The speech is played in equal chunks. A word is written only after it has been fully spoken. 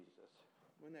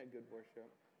Wasn't that good worship?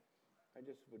 I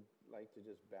just would like to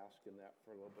just bask in that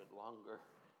for a little bit longer.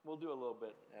 We'll do a little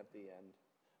bit at the end.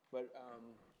 But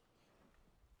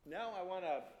now I want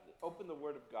to open the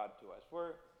Word of God to us.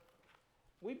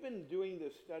 We've been doing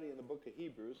this study in the book of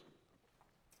Hebrews,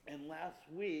 and last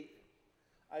week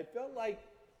I felt like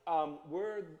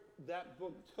where that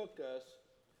book took us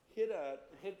hit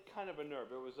kind of a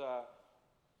nerve. It was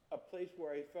a place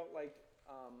where I felt like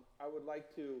I would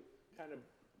like to kind of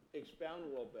expound a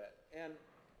little bit. And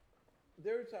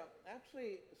there's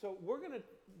so we're going to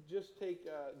just take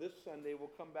this Sunday,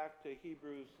 we'll come back to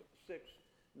Hebrews 6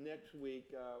 next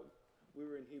week. We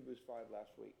were in Hebrews 5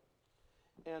 last week.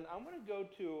 And I'm going to go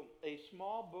to a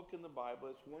small book in the Bible.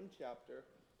 It's one chapter.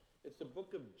 It's the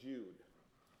book of Jude.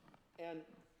 And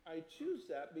I choose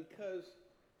that because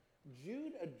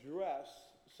Jude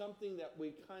addressed something that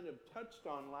we kind of touched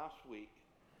on last week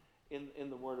in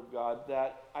the Word of God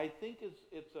that I think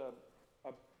it's a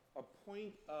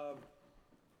point of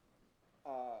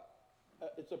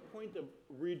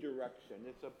redirection.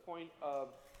 It's a point of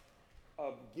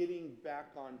getting back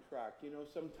on track. You know,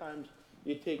 sometimes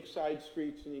you take side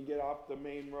streets and you get off the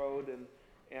main road,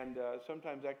 and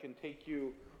sometimes that can take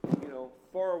you,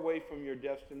 far away from your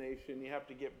destination. You have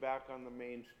to get back on the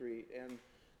main street,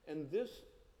 and this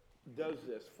does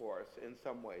this for us in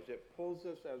some ways. It pulls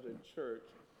us as a church,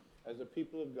 as a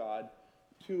people of God,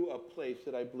 to a place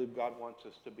that I believe God wants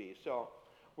us to be. So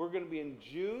we're going to be in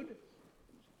Jude.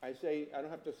 I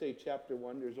don't have to say chapter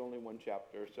 1. There's only one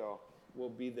chapter, so we'll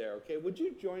be there. Okay, would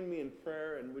you join me in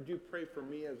prayer, and would you pray for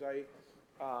me as I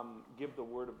give the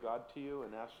Word of God to you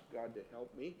and ask God to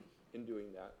help me in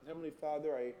doing that? Heavenly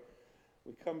Father,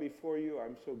 we come before you.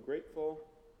 I'm so grateful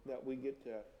that we get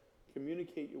to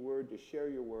communicate your Word, to share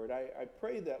your Word. I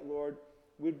pray that, Lord,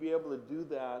 we'd be able to do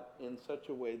that in such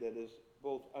a way that is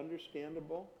both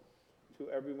understandable to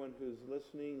everyone who's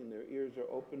listening and their ears are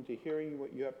open to hearing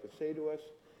what you have to say to us.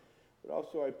 But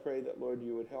also I pray that, Lord,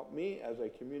 you would help me as I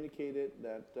communicate it,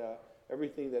 that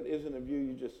everything that isn't of you,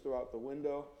 you just throw out the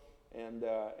window, and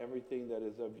everything that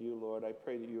is of you, Lord, I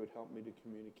pray that you would help me to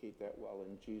communicate that well.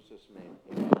 In Jesus' name,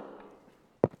 amen.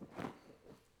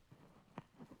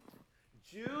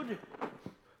 Jude,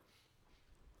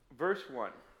 verse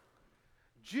 1.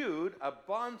 Jude, a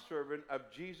bondservant of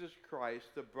Jesus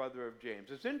Christ, the brother of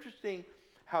James. It's interesting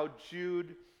how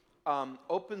Jude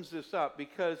opens this up,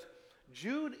 because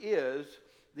Jude is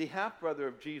the half-brother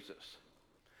of Jesus.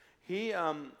 He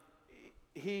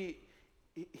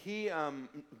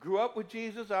grew up with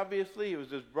Jesus, obviously. He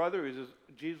was his brother.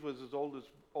 Jesus was his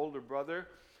older brother,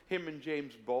 him and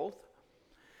James both.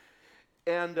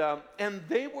 And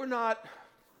they were not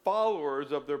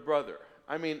followers of their brother.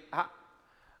 I mean,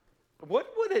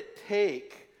 what would it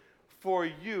take for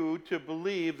you to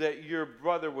believe that your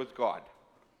brother was God?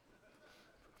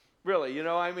 Really,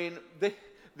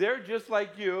 they're just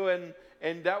like you,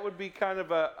 and that would be kind of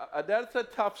that's a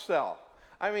tough sell.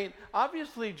 I mean,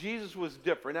 obviously Jesus was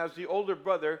different. As the older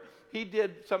brother, he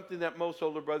did something that most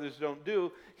older brothers don't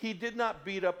do. He did not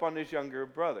beat up on his younger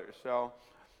brothers. So,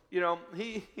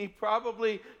 he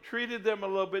probably treated them a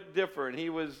little bit different. He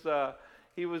was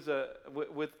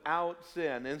without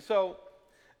sin. And so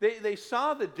they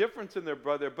saw the difference in their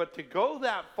brother, but to go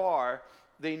that far,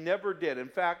 they never did. In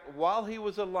fact, while he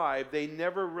was alive, they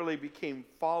never really became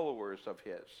followers of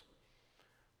his.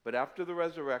 But after the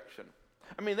resurrection,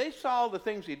 they saw all the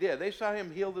things he did. They saw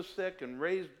him heal the sick and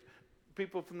raise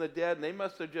people from the dead, and they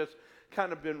must have just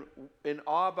kind of been in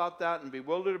awe about that and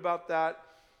bewildered about that,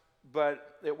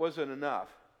 but it wasn't enough.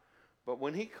 But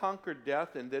when he conquered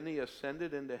death and then he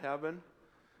ascended into heaven,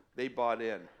 they bought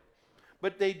in.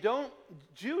 But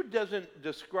Jude doesn't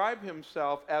describe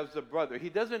himself as the brother. He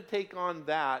doesn't take on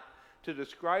that to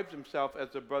describe himself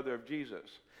as the brother of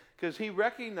Jesus. Because he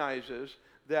recognizes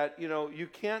that, you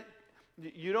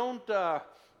don't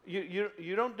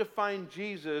define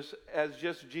Jesus as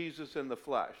just Jesus in the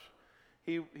flesh.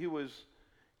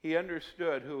 He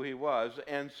understood who he was.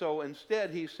 And so instead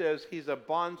he says he's a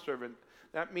bondservant.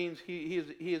 That means he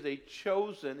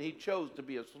chose to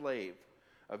be a slave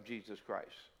of Jesus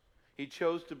Christ. He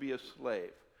chose to be a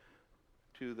slave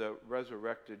to the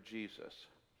resurrected Jesus.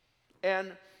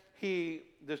 And he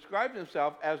described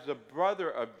himself as the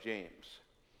brother of James.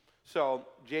 So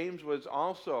James was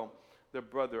also the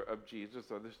brother of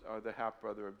Jesus, or the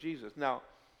half-brother of Jesus. Now,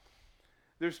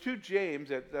 there's two James,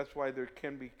 that's why there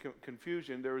can be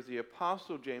confusion. There was the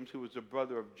Apostle James, who was the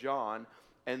brother of John,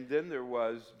 and then there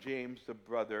was James, the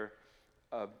brother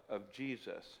of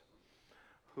Jesus,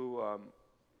 who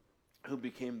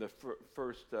became the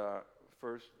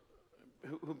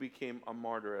who became a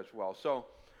martyr as well. So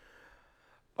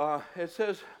it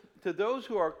says, to those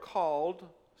who are called,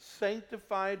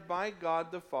 sanctified by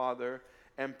God the Father,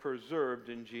 and preserved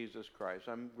in Jesus Christ.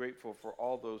 I'm grateful for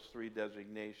all those three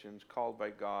designations: called by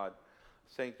God,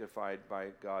 sanctified by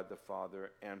God the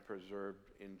Father, and preserved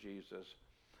in Jesus.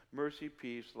 Mercy,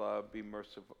 peace, love be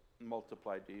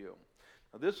multiplied to you.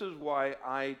 Now, this is why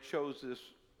I chose this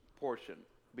portion,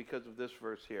 because of this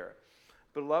verse here.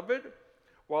 Beloved,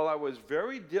 while I was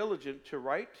very diligent to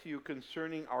write to you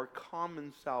concerning our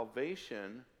common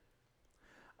salvation,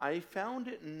 I found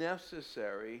it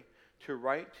necessary to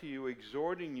write to you,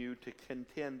 exhorting you to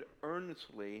contend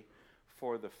earnestly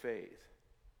for the faith.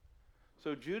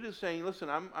 So Jude is saying, listen,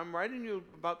 I'm writing you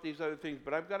about these other things,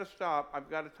 but I've got to stop. I've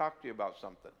got to talk to you about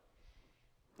something.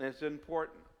 And it's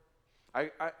important.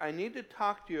 I need to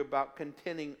talk to you about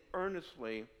contending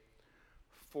earnestly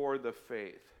for the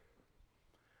faith.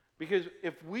 Because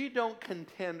if we don't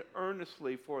contend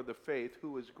earnestly for the faith,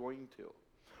 who is going to?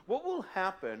 What will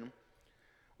happen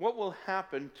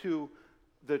to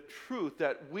the truth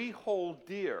that we hold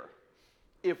dear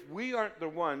if we aren't the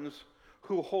ones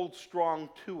who hold strong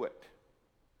to it?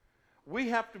 We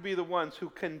have to be the ones who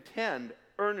contend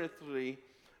earnestly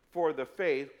for the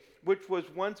faith which was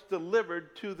once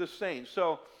delivered to the saints.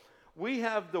 So we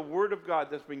have the Word of God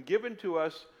that's been given to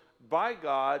us by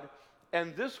God,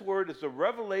 and this Word is a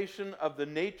revelation of the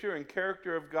nature and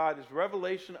character of God. It's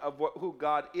revelation of who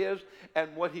God is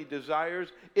and what He desires.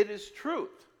 It is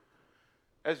truth.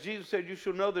 As Jesus said, you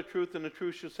shall know the truth, and the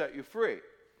truth shall set you free.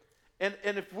 And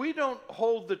if we don't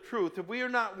hold the truth, if we are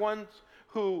not ones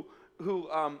who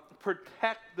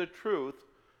protect the truth,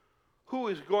 who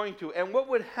is going to? And what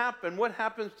would happen? What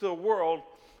happens to a world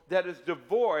that is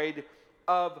devoid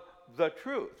of the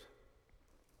truth?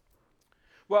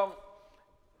 Well,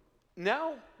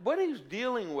 now what he's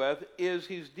dealing with is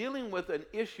he's dealing with an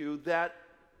issue that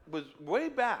was way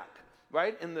back,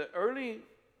 right? In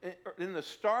the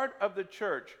start of the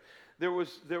church, there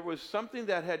was something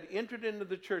that had entered into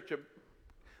the church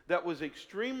that was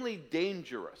extremely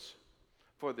dangerous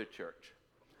for the church.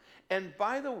 And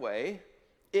by the way,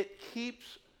 it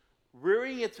keeps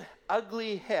rearing its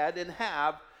ugly head, and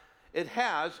it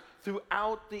has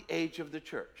throughout the age of the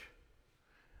church.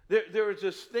 There is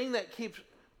this thing that keeps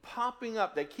popping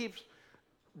up, that keeps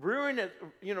rearing it,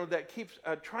 that keeps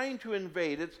trying to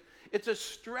invade. It's a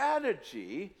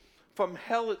strategy from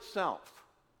hell itself.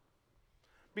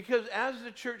 Because as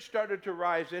the church started to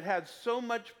rise, it had so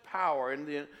much power, and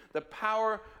the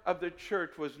power of the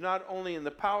church was not only in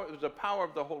the power, it was the power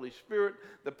of the Holy Spirit,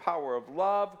 the power of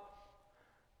love,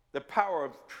 the power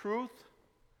of truth.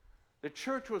 The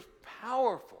church was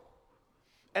powerful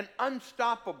and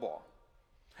unstoppable.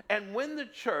 And when the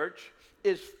church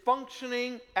is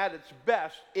functioning at its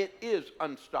best, it is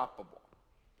unstoppable.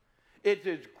 It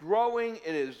is growing.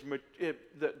 It is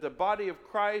the body of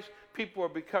Christ. People are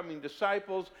becoming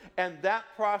disciples, and that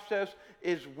process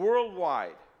is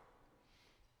worldwide.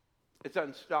 It's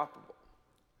unstoppable.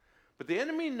 But the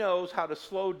enemy knows how to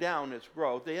slow down its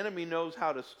growth. The enemy knows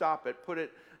how to stop it, put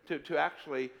it to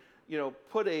actually,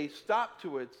 put a stop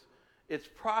to its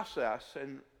process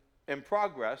and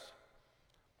progress.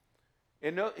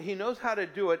 And he knows how to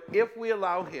do it if we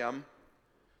allow him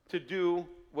to do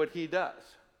what he does.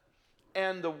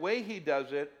 And the way he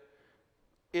does it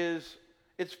is,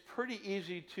 it's pretty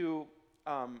easy to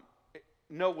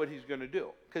know what he's going to do,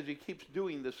 because he keeps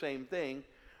doing the same thing,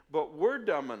 but we're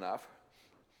dumb enough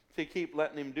to keep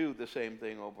letting him do the same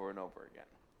thing over and over again.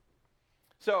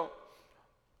 So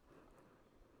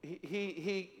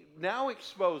he now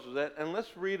exposes it, and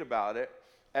let's read about it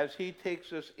as he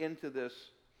takes us into this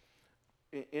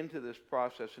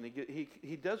process, and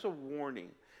he does a warning.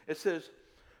 It says,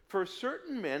 "For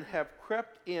certain men have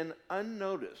crept in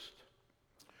unnoticed,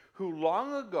 who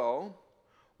long ago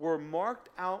were marked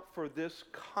out for this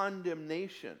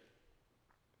condemnation.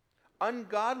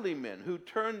 Ungodly men who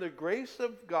turn the grace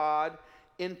of God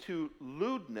into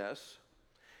lewdness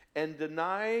and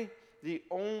deny the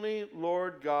only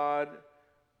Lord God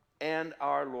and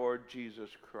our Lord Jesus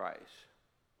Christ."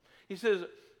 He says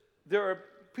there's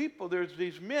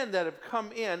these men that have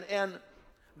come in, and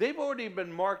they've already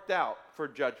been marked out for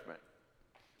judgment.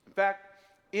 In fact,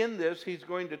 in this, he's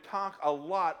going to talk a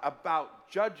lot about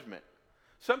judgment,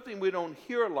 something we don't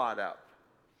hear a lot of.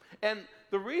 And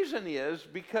the reason is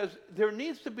because there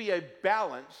needs to be a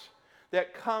balance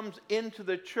that comes into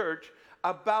the church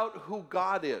about who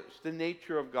God is, the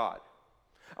nature of God.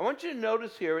 I want you to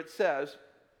notice here it says,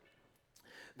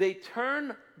 they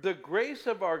turn the grace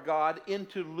of our God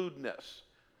into lewdness.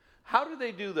 How do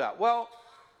they do that? Well,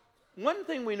 one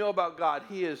thing we know about God,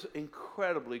 he is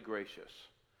incredibly gracious.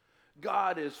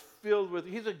 God is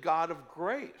he's a God of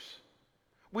grace.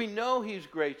 We know he's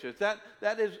gracious. That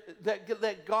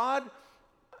God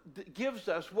gives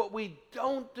us what we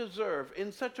don't deserve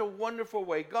in such a wonderful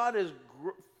way. God is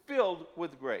filled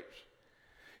with grace.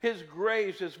 His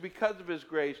grace is because of his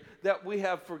grace that we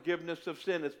have forgiveness of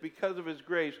sin. It's because of his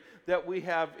grace that we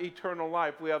have eternal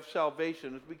life. We have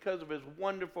salvation. It's because of his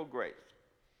wonderful grace.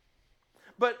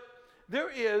 But there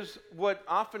is what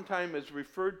oftentimes is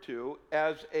referred to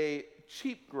as a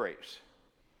cheap grace.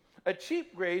 A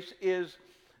cheap grace is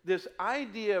this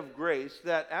idea of grace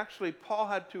that actually Paul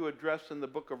had to address in the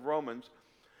book of Romans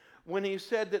when he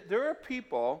said that there are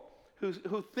people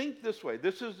who think this way.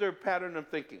 This is their pattern of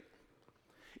thinking.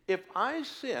 If I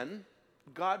sin,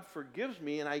 God forgives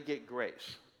me and I get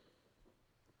grace.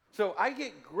 So I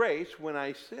get grace when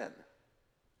I sin.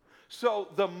 So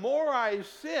the more I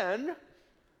sin,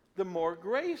 the more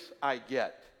grace I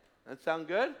get. That sound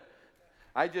good?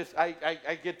 I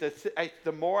get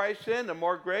the more I sin, the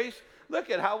more grace.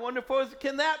 Look at how wonderful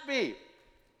can that be?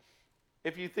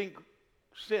 If you think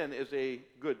sin is a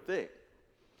good thing.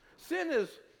 Sin is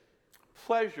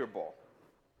pleasurable,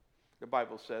 the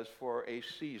Bible says, for a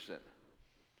season.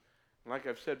 Like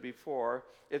I've said before,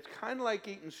 it's kind of like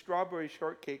eating strawberry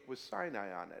shortcake with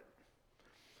cyanide on it.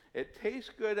 It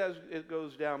tastes good as it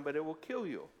goes down, but it will kill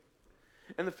you.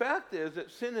 And the fact is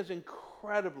that sin is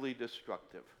incredibly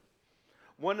destructive.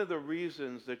 One of the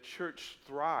reasons the church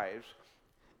thrives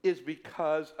is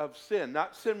because of sin,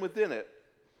 not sin within it.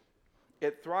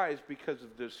 It thrives because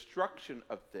of the destruction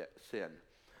of sin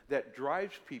that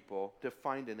drives people to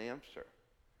find an answer.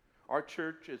 Our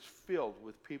church is filled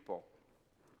with people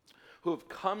who have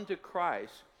come to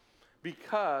Christ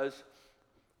because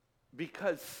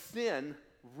sin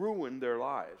ruined their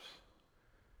lives.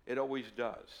 It always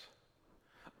does.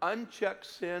 Unchecked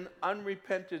sin,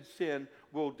 unrepented sin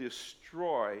will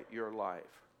destroy your life.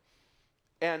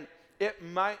 And it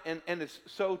might, and it's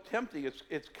so tempting.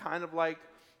 It's kind of like,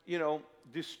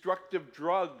 destructive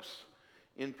drugs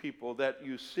in people that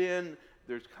you sin.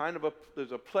 There's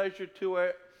a pleasure to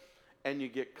it, and you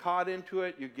get caught into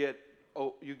it. You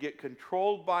get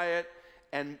controlled by it,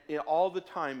 and all the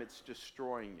time it's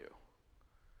destroying you.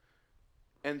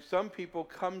 And some people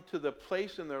come to the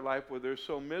place in their life where they're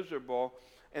so miserable,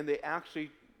 and they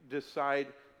actually decide,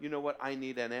 you know what, I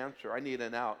need an answer. I need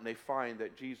an out. And they find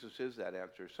that Jesus is that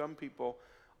answer. Some people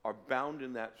are bound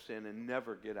in that sin and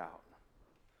never get out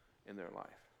in their life.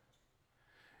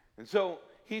 And so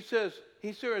he says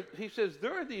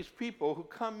there are these people who've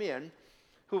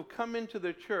come into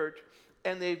the church,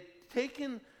 and they've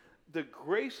taken the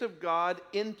grace of God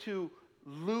into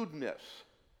lewdness.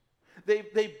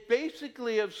 They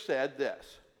basically have said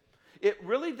this: it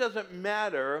really doesn't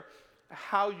matter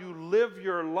how you live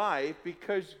your life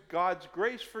because God's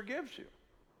grace forgives you.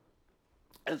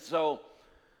 And so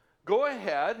go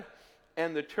ahead,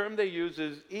 and the term they use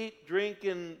is eat, drink,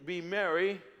 and be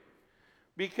merry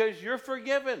because you're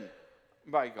forgiven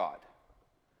by God.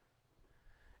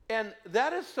 And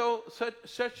that is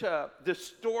such a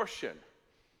distortion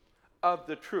of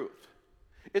the truth.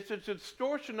 It's a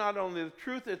distortion not only of the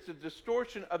truth, it's a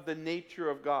distortion of the nature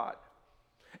of God.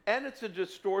 And it's a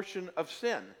distortion of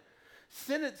sin.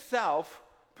 Sin itself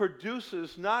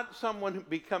produces not someone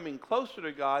becoming closer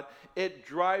to God, it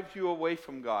drives you away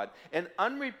from God. And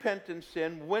unrepentant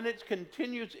sin, when it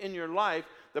continues in your life,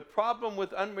 the problem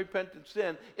with unrepentant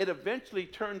sin, it eventually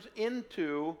turns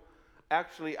into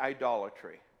actually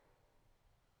idolatry.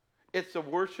 It's a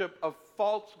worship of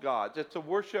false gods. It's a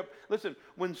worship. Listen,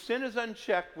 when sin is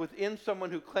unchecked within someone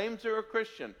who claims they're a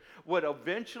Christian, what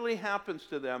eventually happens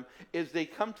to them is they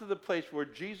come to the place where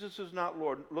Jesus is not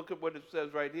Lord. Look at what it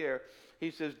says right here.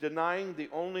 He says, denying the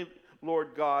only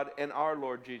Lord God and our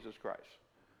Lord Jesus Christ.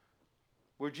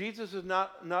 Where Jesus is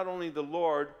not only the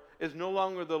Lord, is no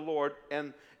longer the Lord,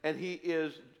 and he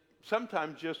is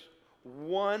sometimes just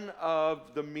one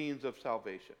of the means of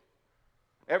salvation.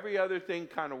 Every other thing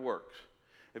kind of works.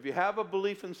 If you have a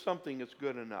belief in something, it's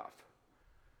good enough.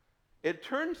 It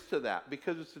turns to that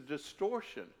because it's a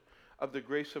distortion of the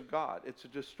grace of God. It's a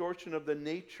distortion of the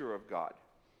nature of God.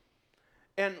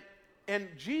 And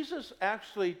Jesus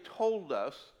actually told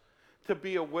us to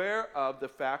be aware of the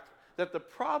fact that the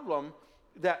problem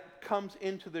that comes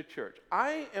into the church.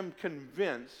 I am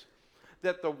convinced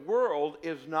that the world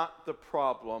is not the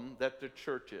problem that the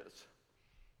church is.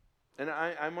 And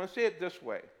I'm going to say it this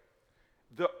way.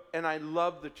 And I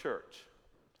love the church.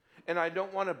 And I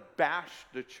don't want to bash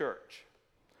the church.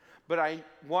 But I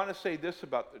want to say this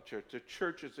about the church. The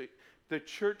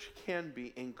church can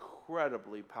be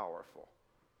incredibly powerful.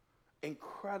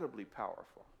 Incredibly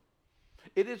powerful.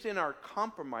 It is in our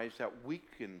compromise that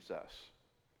weakens us.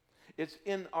 It's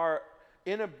in our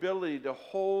inability to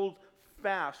hold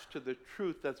fast to the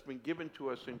truth that's been given to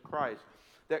us in Christ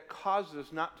that causes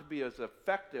us not to be as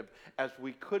effective as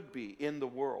we could be in the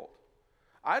world.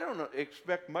 I don't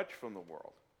expect much from the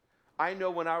world. I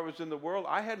know when I was in the world,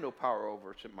 I had no power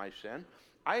over my sin.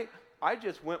 I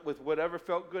just went with whatever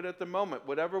felt good at the moment,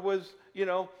 whatever was,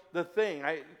 the thing.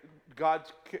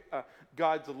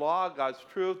 God's law, God's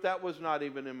truth, that was not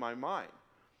even in my mind.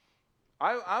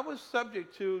 I was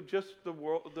subject to just the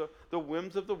world, the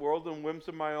whims of the world and whims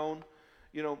of my own,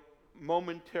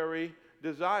 momentary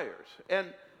desires.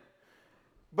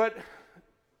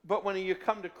 But when you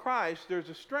come to Christ, there's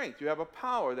a strength. You have a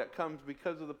power that comes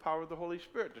because of the power of the Holy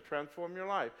Spirit to transform your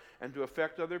life and to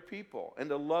affect other people and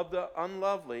to love the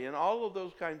unlovely. And all of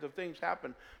those kinds of things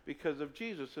happen because of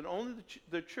Jesus. And only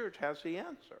the church has the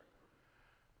answer.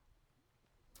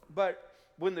 But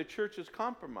when the church is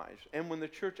compromised and when the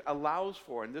church allows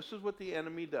for, and this is what the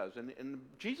enemy does. And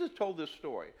Jesus told this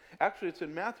story. Actually, it's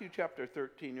in Matthew chapter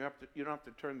 13. You don't have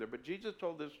to turn there. But Jesus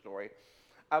told this story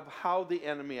of how the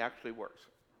enemy actually works.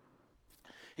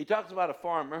 He talks about a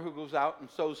farmer who goes out and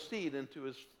sows seed into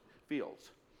his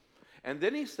fields. And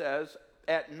then he says,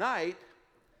 at night,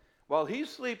 while he's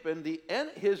sleeping,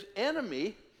 his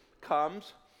enemy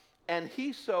comes and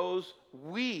he sows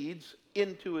weeds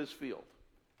into his field.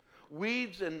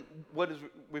 Weeds and what is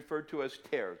referred to as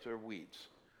tares or weeds.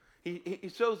 He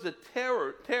sows the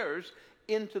tares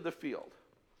into the field.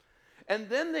 And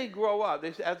then they grow up.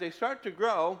 As they start to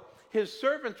grow, his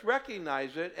servants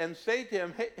recognize it and say to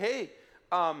him, hey,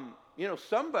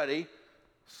 somebody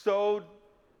sowed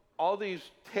all these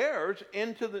tares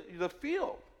into the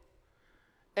field.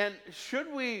 And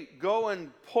should we go and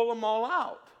pull them all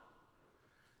out?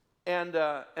 And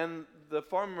the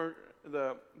farmer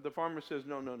says,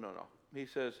 no. He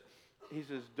says,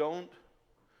 don't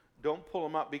pull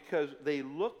them out because they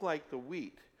look like the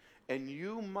wheat, and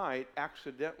you might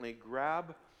accidentally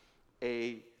grab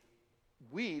a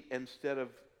wheat instead of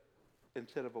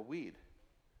a weed.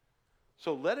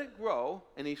 So let it grow,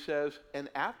 and he says, and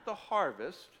at the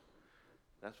harvest,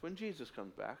 that's when Jesus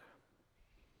comes back,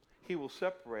 he will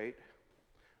separate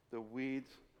the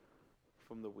weeds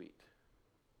from the wheat.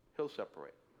 He'll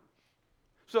separate.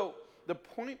 So the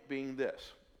point being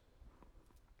this,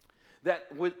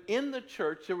 that within the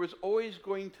church there was always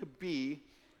going to be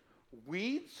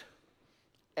weeds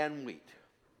and wheat.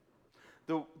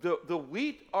 The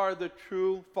wheat are the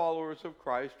true followers of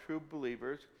Christ, true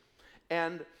believers,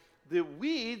 and the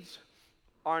weeds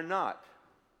are not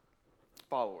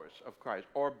followers of Christ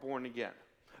or born again,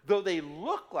 though they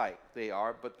look like they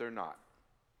are, but they're not.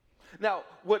 Now,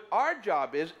 what our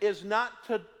job is not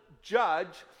to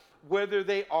judge whether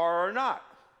they are or not.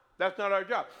 That's not our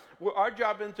job. Our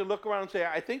job is to look around and say,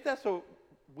 I think that's a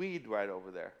weed right over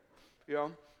there.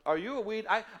 Are you a weed?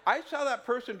 I saw that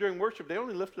person during worship. They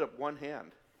only lifted up one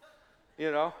hand.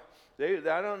 I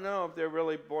don't know if they're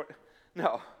really born.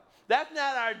 No, that's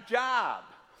not our job.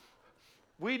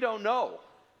 We don't know.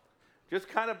 Just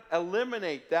kind of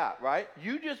eliminate that, right?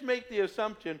 You just make the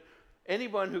assumption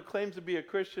anyone who claims to be a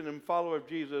Christian and follower of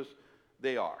Jesus,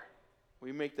 they are.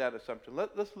 We make that assumption.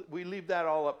 We leave that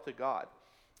all up to God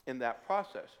in that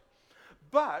process.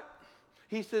 But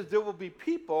he says there will be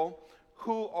people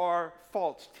who are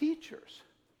false teachers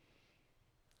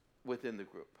within the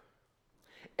group.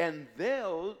 And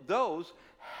those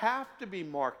have to be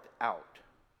marked out.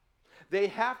 They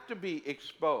have to be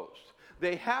exposed.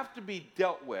 They have to be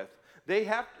dealt with.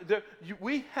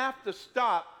 We have to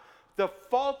stop the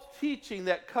false teaching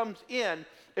that comes in.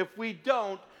 If we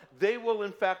don't, they will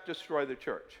in fact destroy the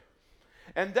church.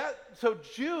 So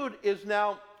Jude is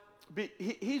now,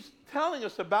 he's telling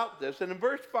us about this. And in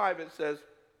verse 5 it says,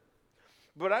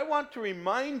 but I want to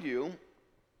remind you,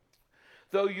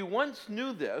 though you once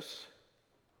knew this,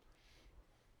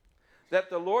 that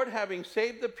the Lord, having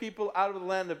saved the people out of the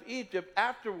land of Egypt,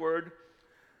 afterward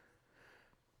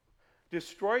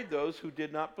destroyed those who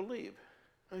did not believe.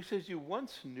 And he says, you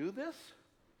once knew this?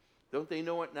 Don't they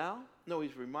know it now? No,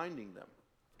 he's reminding them.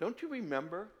 Don't you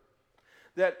remember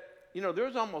that,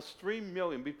 there's almost 3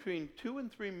 million, between 2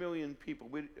 and 3 million people,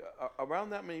 around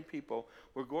that many people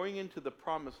were going into the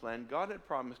promised land. God had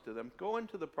promised to them, go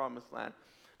into the promised land.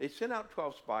 They sent out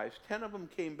 12 spies. 10 of them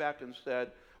came back and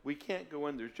said, we can't go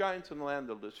in. There's giants in the land.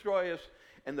 They'll destroy us.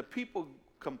 And the people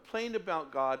complained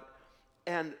about God,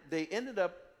 and they ended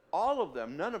up, all of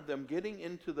them, none of them, getting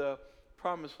into the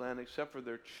promised land except for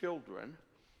their children.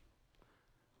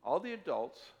 All the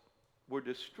adults were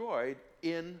destroyed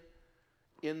in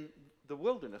the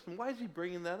wilderness. And why is he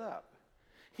bringing that up?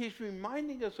 He's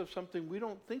reminding us of something we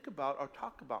don't think about or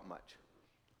talk about much.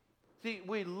 See,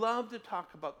 we love to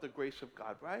talk about the grace of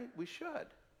God, right? We should.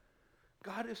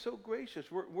 God is so gracious.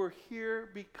 We're here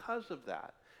because of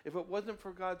that. If it wasn't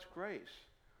for God's grace.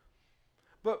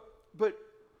 But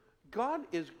God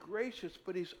is gracious,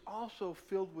 but he's also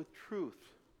filled with truth.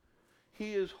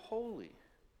 He is holy.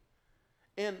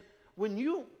 And when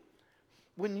you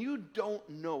don't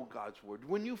know God's word,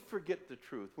 when you forget the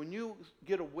truth, when you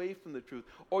get away from the truth,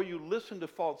 or you listen to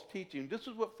false teaching, this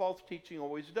is what false teaching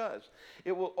always does.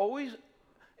 It will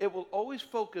always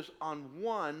focus on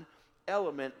one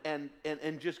element and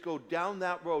just go down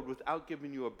that road without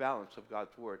giving you a balance of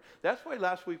God's word. That's why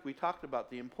last week we talked about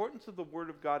the importance of the word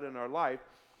of God in our life.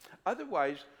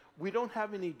 Otherwise, we don't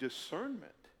have any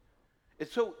discernment.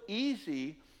 It's so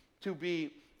easy to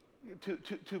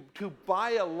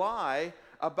buy a lie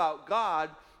about God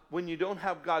when you don't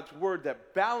have God's word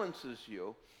that balances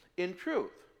you in truth.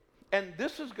 And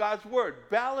this is God's word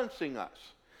balancing us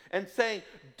and saying,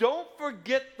 don't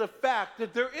forget the fact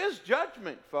that there is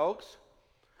judgment, folks.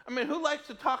 I mean, who likes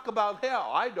to talk about hell?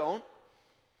 I don't.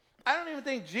 I don't even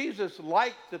think Jesus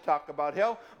liked to talk about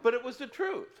hell, but it was the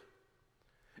truth.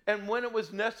 And when it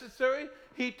was necessary,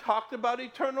 he talked about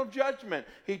eternal judgment.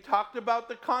 He talked about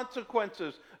the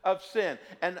consequences of sin.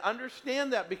 And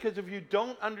understand that, because if you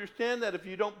don't understand that, if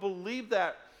you don't believe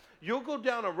that, you'll go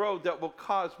down a road that will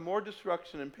cause more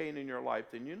destruction and pain in your life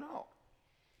than you know.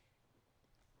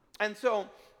 And so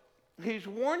he's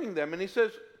warning them, and he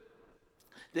says,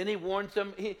 then he warns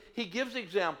them, he gives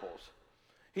examples.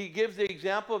 He gives the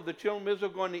example of the children of Israel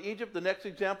going to Egypt. The next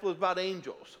example is about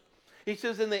angels. He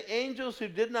says, and the angels who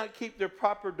did not keep their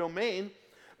proper domain,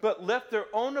 but left their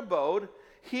own abode,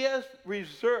 he has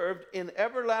reserved in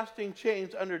everlasting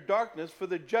chains under darkness for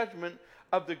the judgment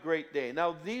of the great day.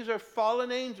 Now, these are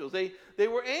fallen angels. They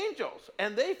were angels,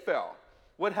 and they fell.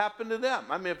 What happened to them?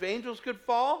 I mean, if angels could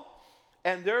fall,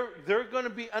 and they're going to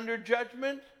be under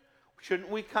judgment, shouldn't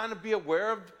we kind of be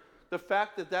aware of the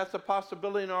fact that that's a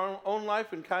possibility in our own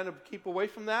life and kind of keep away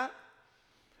from that?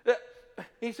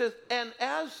 He says, and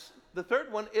as the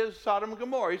third one is Sodom and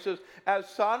Gomorrah. He says, as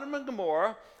Sodom and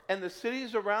Gomorrah and the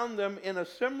cities around them in a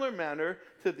similar manner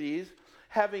to these,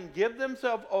 having given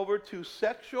themselves over to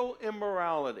sexual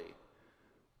immorality.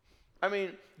 I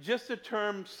mean, just the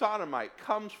term sodomite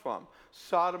comes from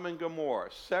Sodom and Gomorrah,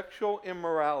 sexual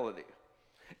immorality.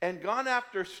 And gone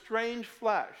after strange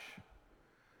flesh.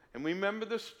 And we remember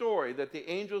the story that the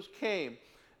angels came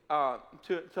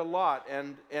to Lot,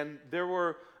 and there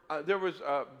was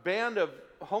a band of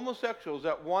homosexuals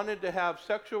that wanted to have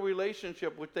sexual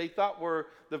relationship, which they thought were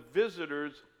the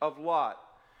visitors of Lot.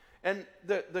 And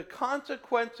the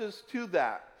consequences to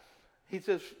that, he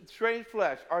says, strange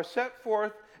flesh, are set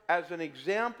forth as an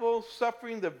example,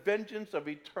 suffering the vengeance of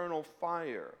eternal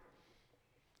fire.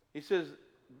 He says,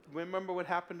 remember what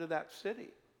happened to that city.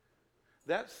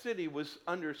 That city was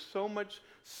under so much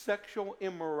sexual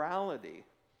immorality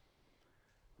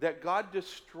that God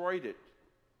destroyed it.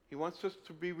 He wants us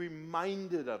to be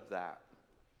reminded of that.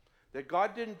 That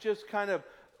God didn't just kind of,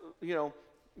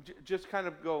 just kind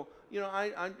of go,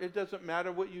 it doesn't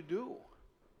matter what you do.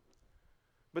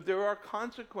 But there are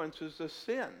consequences to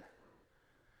sin.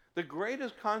 The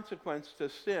greatest consequence to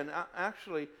sin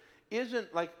actually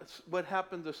isn't like what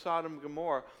happened to Sodom and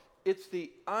Gomorrah. It's the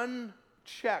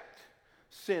unchecked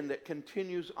sin that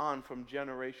continues on from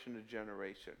generation to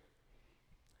generation.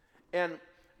 And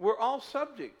we're all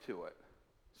subject to it.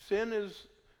 Sin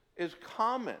is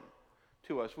common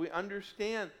to us. We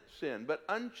understand sin, but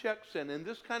unchecked sin and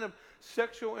this kind of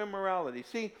sexual immorality.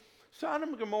 See, Sodom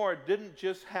and Gomorrah didn't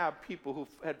just have people who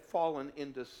had fallen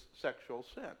into sexual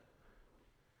sin.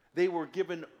 They were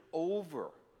given over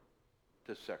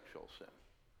to sexual sin.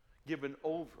 Given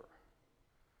over.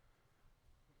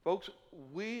 Folks,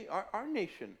 our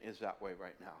nation is that way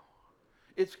right now.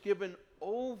 It's given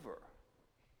over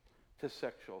to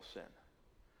sexual sin.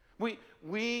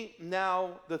 We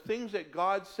now, the things that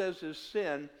God says is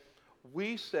sin,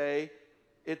 we say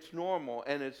it's normal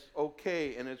and it's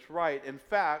okay and it's right. In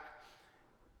fact,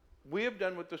 we have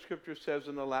done what the scripture says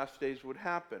in the last days would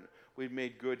happen. We've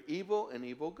made good evil and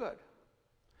evil good.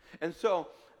 And so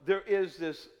there is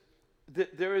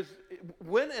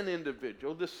when an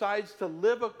individual decides to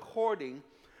live according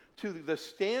to the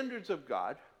standards of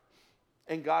God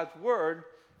and God's word,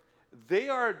 they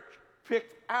are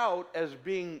picked out as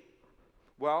being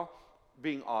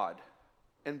odd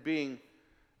and being,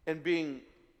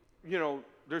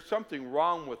 there's something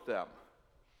wrong with them.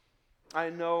 I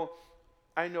know,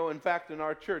 in fact, in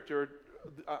our church, there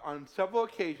are, on several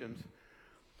occasions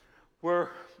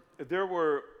where there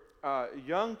were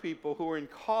young people who were in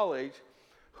college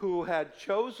who had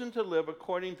chosen to live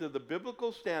according to the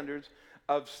biblical standards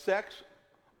of sex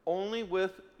only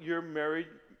with your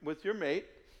mate,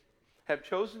 have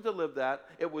chosen to live that.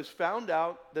 It was found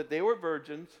out that they were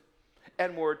virgins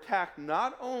and were attacked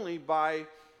not only by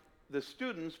the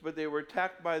students, but they were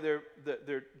attacked by their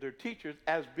teachers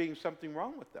as being something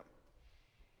wrong with them.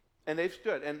 And they've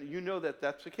stood, and you know that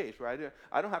that's the case, right?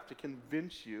 I don't have to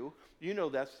convince you. You know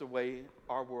that's the way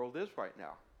our world is right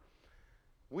now.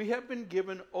 We have been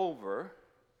given over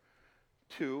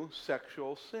to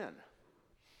sexual sin.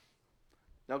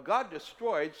 Now, God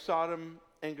destroyed Sodom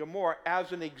and Gomorrah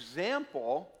as an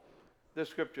example, the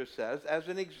scripture says, as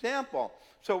an example.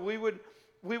 So we would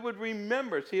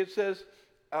remember, see, it says,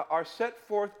 are set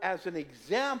forth as an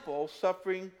example,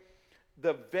 suffering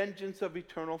the vengeance of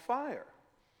eternal fire.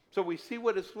 So we see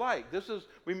what it's like.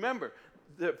 Remember,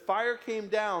 the fire came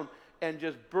down and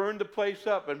just burned the place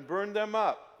up and burned them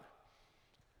up.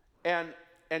 And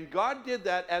God did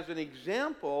that as an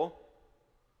example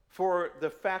for the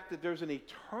fact that there's an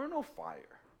eternal fire.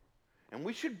 And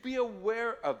we should be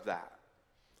aware of that.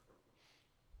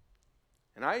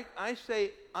 And I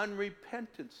say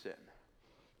unrepentant sin.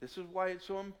 This is why it's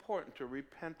so important to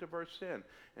repent of our sin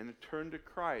and to turn to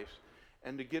Christ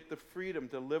and to get the freedom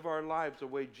to live our lives the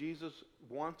way Jesus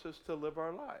wants us to live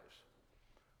our lives.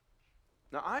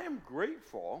 Now, I am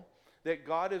grateful that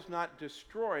God is not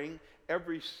destroying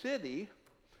every city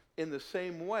in the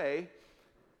same way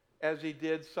as he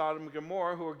did Sodom and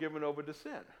Gomorrah, who were given over to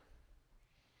sin.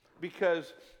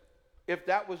 Because if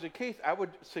that was the case, I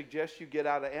would suggest you get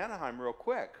out of Anaheim real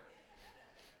quick.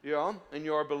 You know, and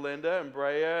Yorba Belinda and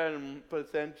Brea and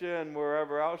Placentia and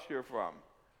wherever else you're from.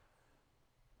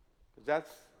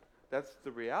 That's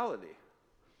the reality.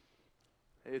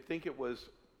 I think it was,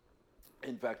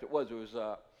 in fact, it was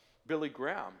Billy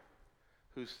Graham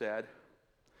who said,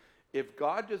 if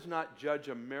God does not judge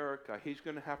America, he's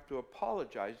going to have to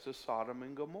apologize to Sodom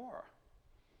and Gomorrah.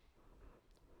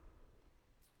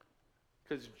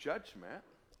 Because judgment,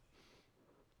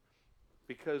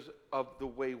 because of the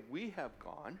way we have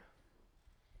gone,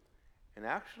 and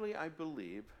actually I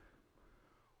believe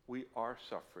we are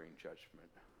suffering judgment.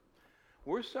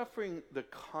 We're suffering the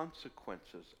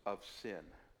consequences of sin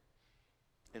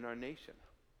in our nation.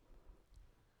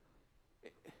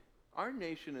 Our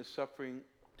nation is suffering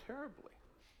terribly.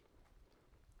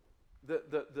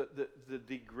 The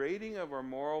degrading of our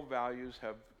moral values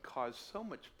have caused so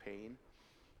much pain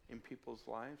in people's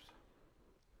lives.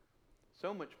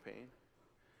 So much pain.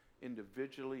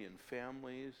 Individually, in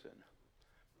families, and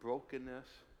brokenness.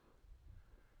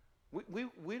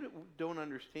 We don't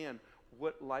understand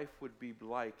what life would be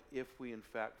like if we in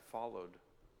fact followed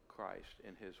Christ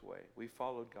in his way. We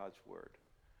followed God's word.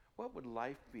 What would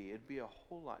life be? It'd be a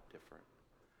whole lot different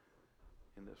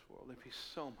in this world. It'd be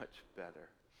so much better.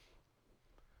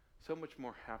 So much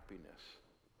more happiness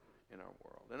in our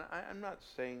world. And I'm not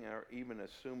saying or even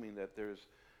assuming that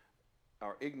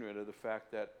are ignorant of the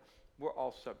fact that we're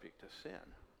all subject to sin.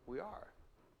 We are.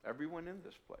 Everyone in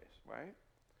this place, right?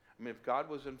 I mean, if God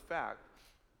was in fact,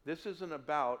 this isn't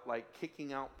about like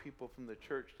kicking out people from the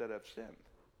church that have sinned,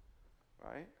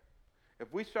 right?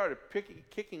 If we started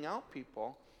kicking out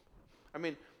people, I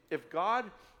mean, if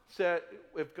God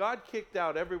kicked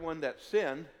out everyone that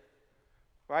sinned,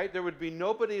 right, there would be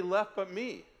nobody left but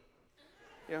me.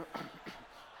 You know?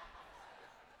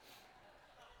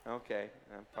 Okay,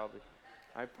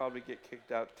 I probably get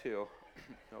kicked out too,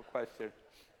 no question.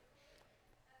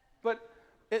 But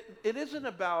it isn't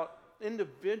about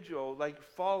individual like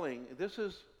falling.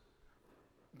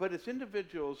 But it's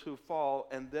individuals who fall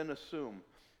and then assume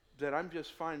that I'm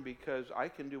just fine because I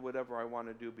can do whatever I want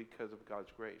to do because of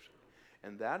God's grace.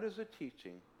 And that is a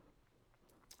teaching.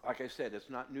 Like I said, it's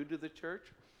not new to the church,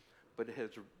 but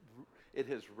it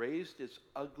has raised its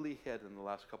ugly head in the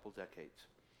last couple decades.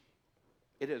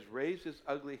 It has raised its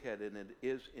ugly head, and it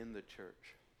is in the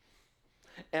church.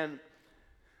 And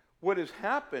what has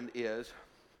happened is,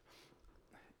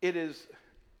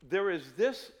 there is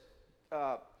this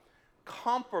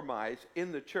compromise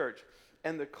in the church,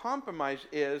 and the compromise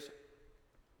is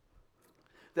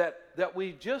that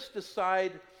we just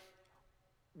decide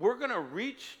we're going to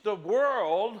reach the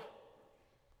world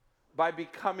by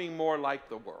becoming more like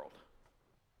the world.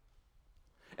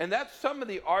 And that's some of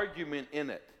the argument in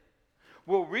it.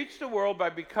 We'll reach the world by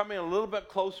becoming a little bit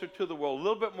closer to the world, a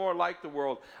little bit more like the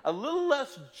world, a little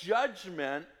less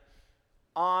judgment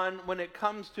on when it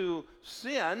comes to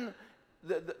sin,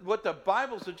 what the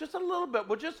Bible says, just a little bit.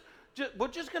 We're just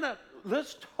going to,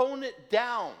 let's tone it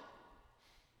down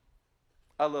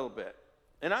a little bit.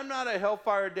 And I'm not a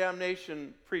hellfire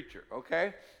damnation preacher,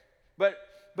 okay? But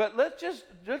let's just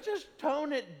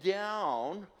tone it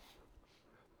down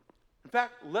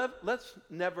fact, let's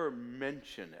never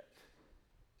mention it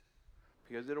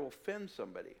because it'll offend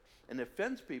somebody. And it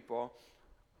offends people,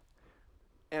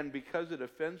 and because it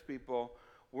offends people,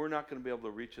 we're not going to be able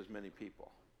to reach as many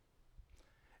people.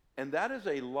 And that is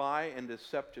a lie and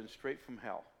deception straight from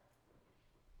hell.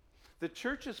 The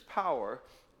church's power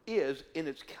is in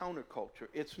its counterculture.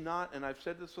 It's not, and I've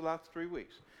said this the last 3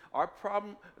 weeks, our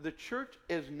problem, the church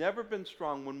has never been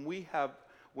strong when we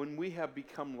have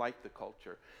become like the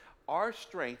culture. Our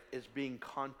strength is being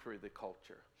contrary to the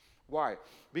culture. Why?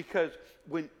 Because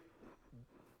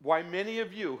why many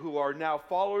of you who are now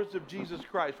followers of Jesus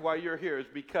Christ, why you're here, is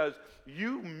because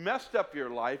you messed up your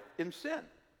life in sin.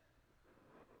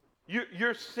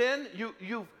 Your sin,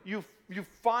 you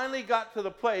finally got to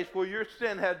the place where your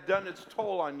sin had done its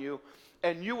toll on you,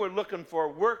 and you were looking for,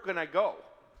 where can I go?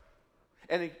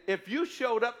 And if you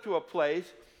showed up to a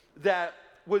place that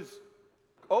was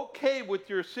okay with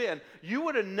your sin, you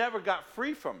would have never got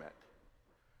free from it.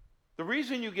 The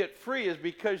reason you get free is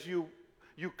because you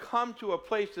come to a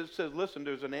place that says, listen,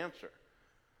 there's an answer.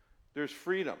 There's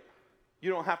freedom.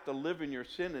 You don't have to live in your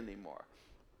sin anymore.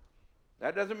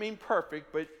 That doesn't mean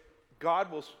perfect, but God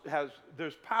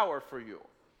there's power for you.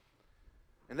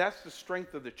 And that's the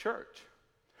strength of the church.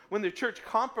 When the church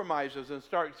compromises and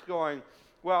starts going,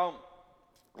 well,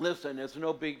 listen, it's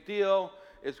no big deal.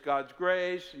 It's God's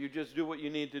grace. You just do what you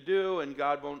need to do, and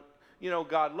God won't,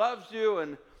 God loves you,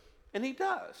 and He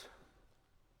does.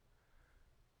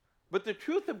 But the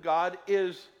truth of God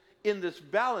is in this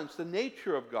balance, the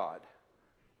nature of God.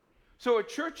 So a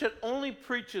church that only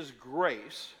preaches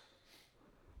grace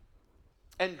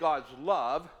and God's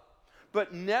love,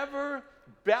 but never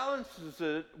balances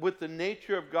it with the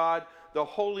nature of God, the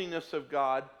holiness of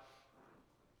God,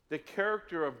 the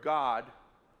character of God,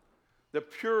 the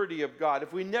purity of God.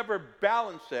 If we never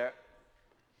balance it,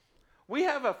 we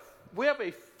have a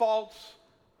false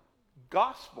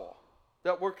gospel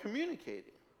that we're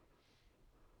communicating.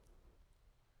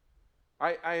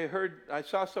 I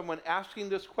saw someone asking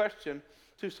this question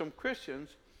to some Christians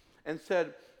and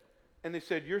they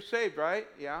said, you're saved, right?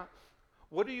 Yeah.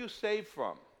 What are you saved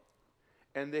from?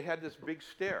 And they had this big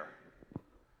stare.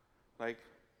 Like,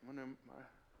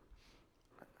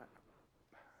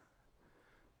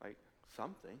 like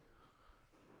something.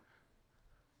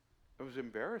 It was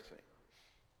embarrassing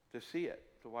to see it,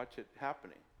 to watch it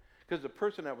happening. Because the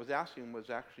person that was asking was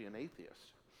actually an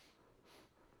atheist.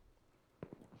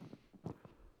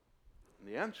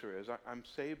 And the answer is, I'm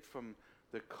saved from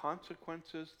the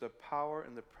consequences, the power,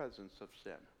 and the presence of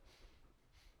sin.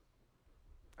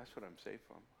 That's what I'm saved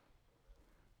from.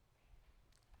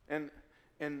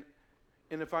 And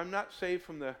if I'm not saved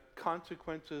from the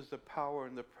consequences, the power,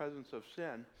 and the presence of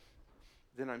sin,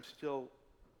 then I'm still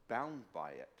bound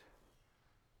by it.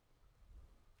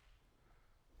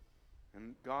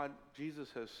 And Jesus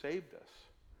has saved us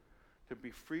to be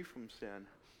free from sin,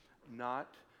 not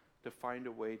to find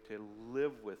a way to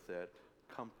live with it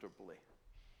comfortably.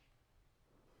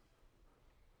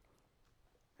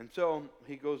 And so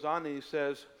he goes on and he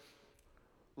says,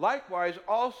 likewise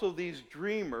also these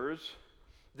dreamers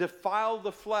defile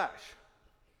the flesh.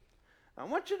 I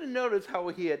want you to notice how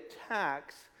he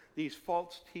attacks these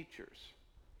false teachers.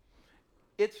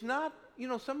 It's not,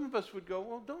 some of us would go,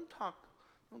 well, don't talk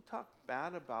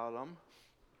bad about them.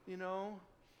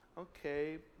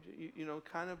 Okay,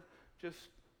 kind of just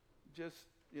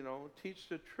teach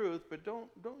the truth, but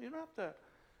you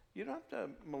don't have to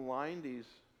malign these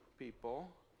people.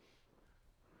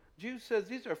 Jude says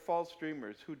these are false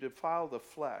dreamers who defile the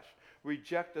flesh,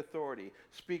 reject authority,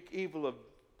 speak evil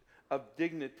of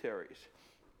dignitaries.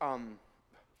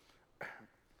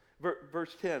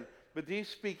 Verse 10, but these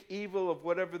speak evil of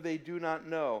whatever they do not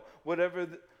know, whatever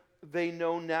they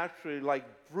know naturally, like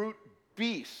brute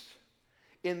beasts.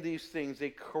 In these things they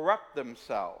corrupt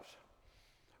themselves.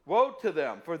 Woe to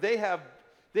them, for they have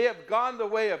gone the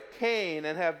way of Cain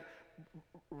and have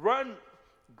run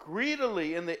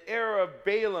greedily in the error of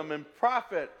Balaam and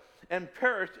prophet and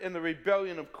perished in the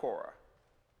rebellion of Korah.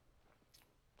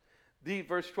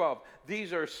 Verse 12,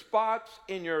 these are spots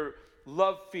in your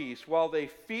love feast, while they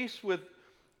feast with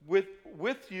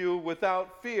you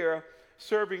without fear,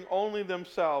 serving only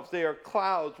themselves. They are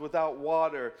clouds without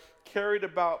water, carried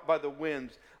about by the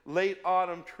winds, late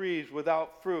autumn trees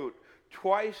without fruit,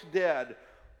 twice dead,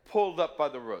 pulled up by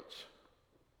the roots.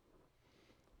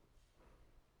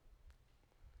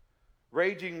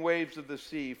 Raging waves of the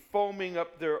sea, foaming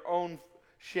up their own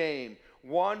shame,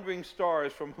 wandering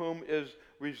stars from whom is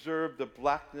reserved the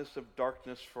blackness of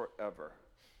darkness forever.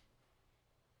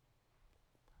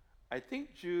 I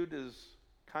think Jude is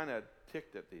kind of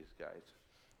ticked at these guys.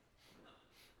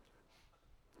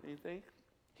 You think?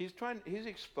 He's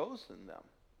exposing them.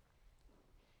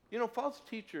 False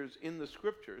teachers in the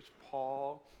scriptures,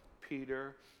 Paul,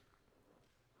 Peter,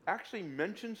 actually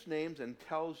mentions names and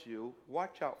tells you,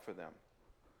 watch out for them.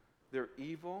 They're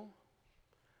evil.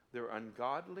 They're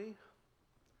ungodly.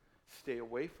 Stay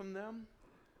away from them.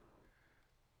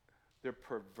 They're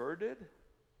perverted.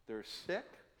 They're sick.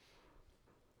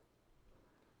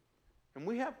 And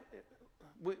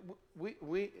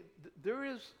there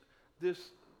is this,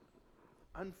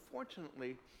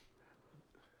 unfortunately,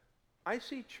 I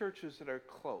see churches that are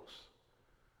close.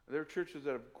 There are churches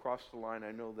that have crossed the line,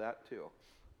 I know that too.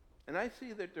 And I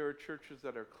see that there are churches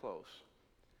that are close.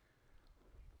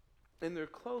 And they're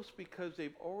close because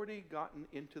they've already gotten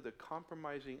into the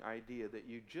compromising idea that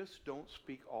you just don't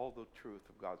speak all the truth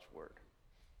of God's Word.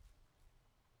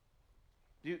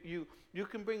 You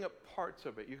can bring up parts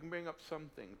of it. You can bring up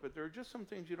some things. But there are just some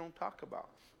things you don't talk about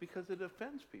because it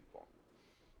offends people.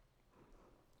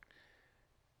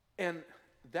 And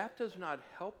that does not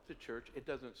help the church. It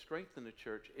doesn't strengthen the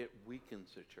church. It weakens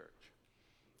the church.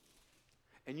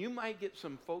 And you might get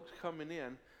some folks coming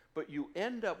in, but you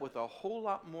end up with a whole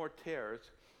lot more tares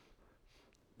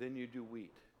than you do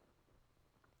wheat.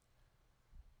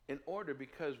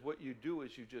 Because what you do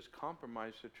is you just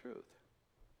compromise the truth.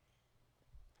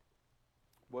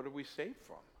 What are we saved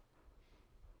from?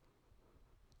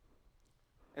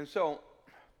 And so,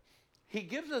 he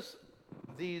gives us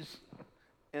these,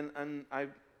 and I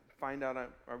find out,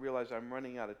 I realize I'm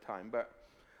running out of time, but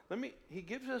he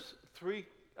gives us three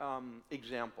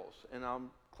examples, and I'll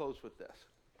close with this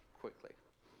quickly.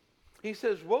 He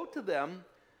says, woe to them,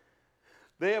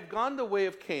 they have gone the way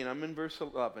of Cain. I'm in verse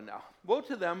 11 now. Woe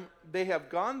to them, they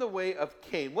have gone the way of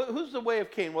Cain. Who's the way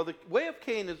of Cain? Well, the way of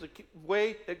Cain is the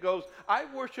way that goes, I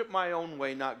worship my own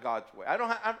way, not God's way.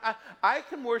 I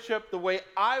can worship the way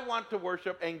I want to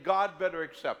worship, and God better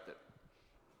accept it.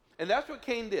 And that's what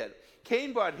Cain did.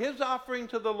 Cain brought his offering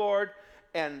to the Lord,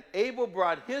 and Abel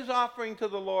brought his offering to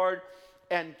the Lord,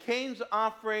 and Cain's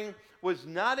offering was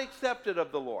not accepted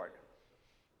of the Lord.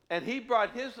 And he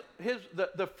brought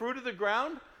the fruit of the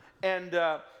ground, and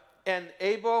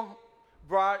Abel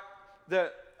brought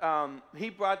he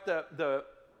brought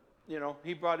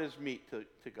his meat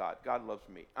to God. God loves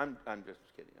meat. I'm just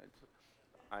kidding.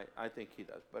 I think he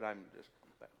does, but I'm just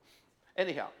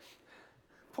anyhow.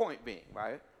 Point being,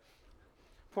 right?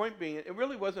 Point being, it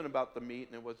really wasn't about the meat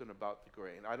and it wasn't about the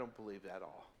grain. I don't believe that at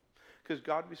all, because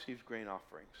God receives grain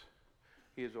offerings.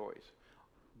 He is always,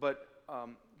 but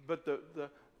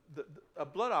a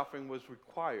blood offering was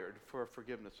required for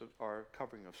forgiveness or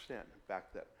covering of sin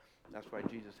back then. That's why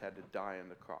Jesus had to die on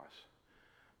the cross.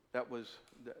 That was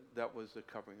the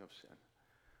covering of sin.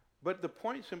 But the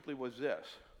point simply was this.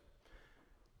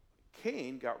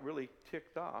 Cain got really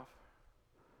ticked off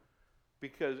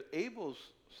because Abel's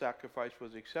sacrifice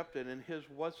was accepted and his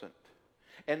wasn't.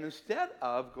 And instead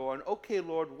of going, okay,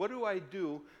 Lord, what do I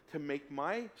do to make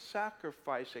my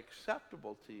sacrifice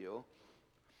acceptable to you?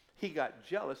 He got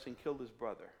jealous and killed his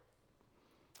brother.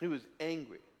 He was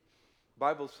angry. The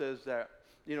Bible says that,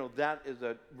 that is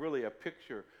really a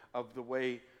picture of the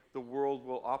way the world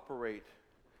will operate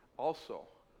also.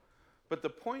 But the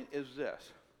point is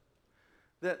this,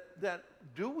 that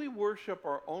do we worship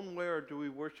our own way or do we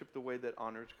worship the way that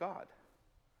honors God?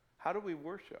 How do we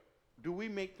worship? Do we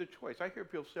make the choice? I hear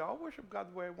people say, I'll worship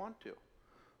God the way I want to.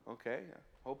 Okay,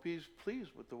 I hope he's pleased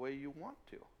with the way you want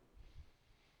to.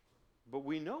 But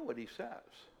we know what he says.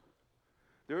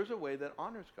 There is a way that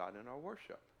honors God in our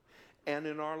worship and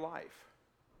in our life.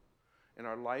 And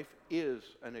our life is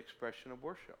an expression of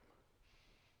worship.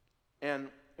 And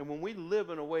when we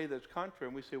live in a way that's contrary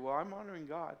and we say, well, I'm honoring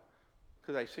God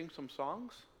because I sing some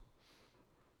songs.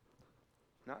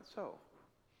 Not so.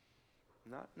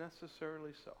 Not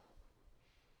necessarily so.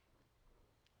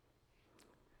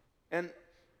 And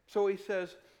so he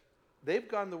says, they've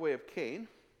gone the way of Cain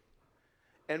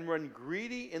and run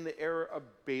greedy in the error of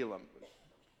Balaam.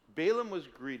 Balaam was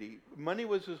greedy. Money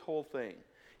was his whole thing.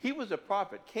 He was a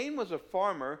prophet. Cain was a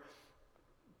farmer.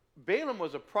 Balaam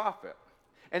was a prophet.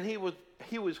 And he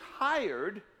was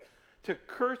hired to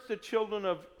curse the children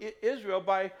of Israel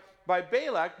by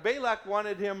Balak. Balak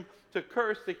wanted him to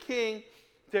curse the king,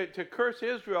 to curse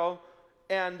Israel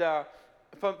and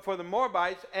for the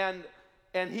Moabites, and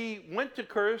he went to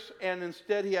curse, and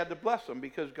instead he had to bless them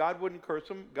because God wouldn't curse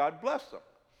them. God blessed them.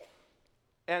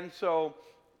 And so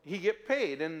he get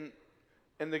paid, and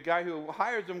the guy who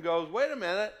hires him goes, wait a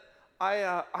minute,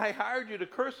 I hired you to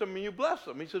curse them and you bless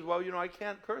them. He says, well, I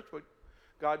can't curse what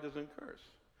God doesn't curse.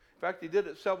 In fact, he did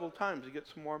it several times to get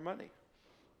some more money.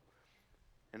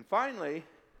 And finally,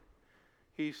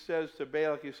 he says to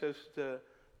Balak, he says to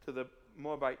to the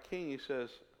Moabite king, he said,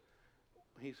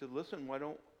 listen, why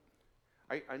don't,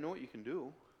 I know what you can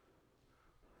do.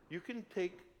 You can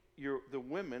take the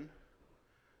women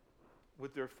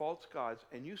with their false gods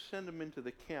and you send them into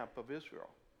the camp of Israel.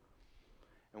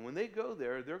 And when they go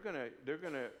there, they're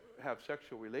gonna have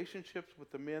sexual relationships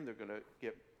with the men. They're gonna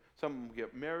some of them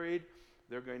get married.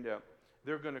 They're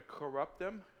gonna corrupt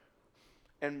them.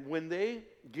 And when they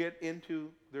get into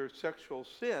their sexual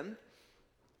sin,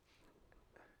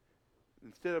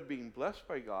 instead of being blessed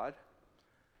by God,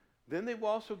 then they will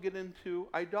also get into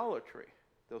idolatry.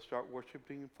 They'll start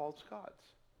worshiping false gods.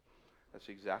 That's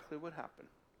exactly what happened.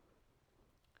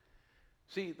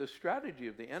 See, the strategy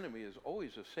of the enemy is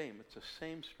always the same. It's the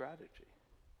same strategy.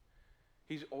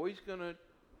 He's always going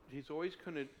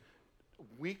to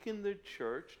weaken the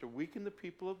church, to weaken the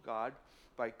people of God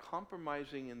by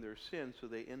compromising in their sin so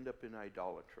they end up in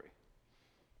idolatry.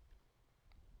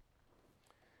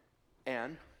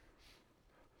 And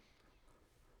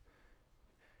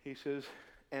he says,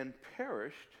 and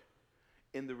perished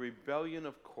in the rebellion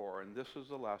of Korah. And this is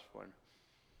the last one.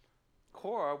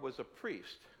 Korah was a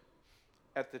priest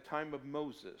at the time of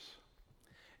Moses.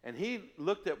 And he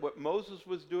looked at what Moses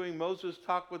was doing. Moses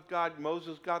talked with God.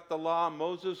 Moses got the law.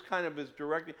 Moses kind of is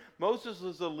directing. Moses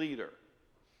was a leader.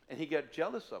 And he got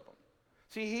jealous of him.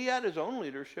 See, he had his own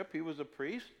leadership. He was a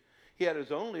priest. He had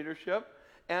his own leadership.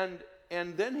 And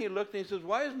then he looked and he says,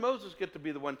 why does Moses get to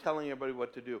be the one telling everybody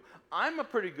what to do? I'm a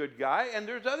pretty good guy, and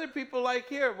there's other people like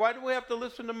here. Why do we have to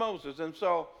listen to Moses? And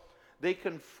so they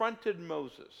confronted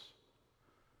Moses.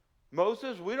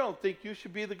 Moses, we don't think you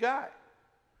should be the guy.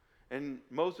 And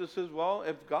Moses says, well,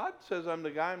 if God says I'm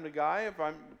the guy, I'm the guy. If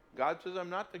God says I'm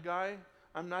not the guy,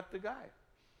 I'm not the guy.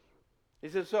 He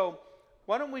says, so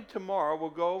why don't we tomorrow, we'll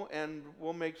go and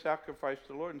we'll make sacrifice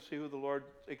to the Lord and see who the Lord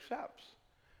accepts.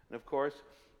 And of course,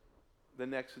 the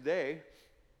next day,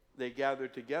 they gather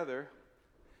together,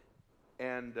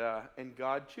 and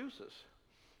God chooses.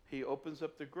 He opens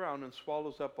up the ground and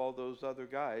swallows up all those other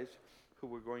guys who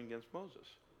were going against Moses.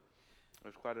 It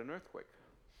was quite an earthquake.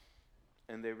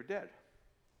 And they were dead.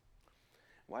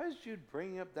 Why is Jude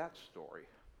bringing up that story?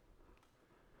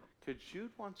 Because Jude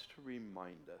wants to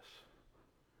remind us,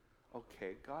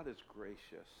 okay, God is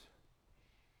gracious.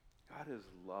 God is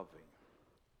loving.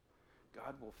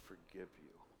 God will forgive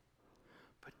you.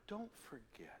 But don't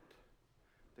forget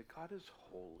that God is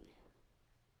holy.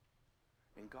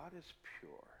 And God is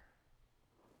pure.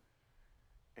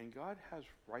 And God has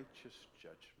righteous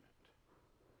judgment.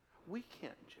 We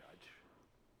can't judge.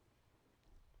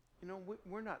 You know,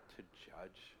 we're not to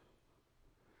judge.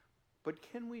 But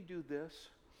can we do this?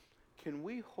 Can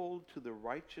we hold to the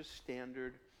righteous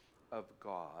standard of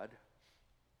God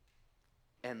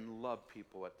and love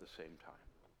people at the same time?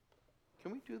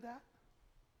 Can we do that?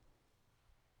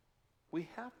 We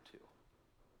have to.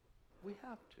 We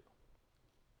have to.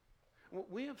 What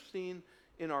we have seen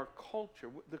in our culture,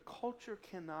 the culture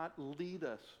cannot lead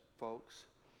us, folks.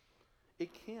 It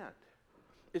can't.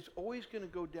 It's always going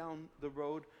to go down the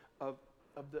road of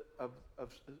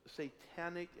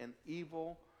satanic and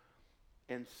evil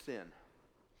and sin.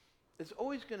 It's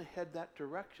always going to head that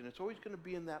direction. It's always going to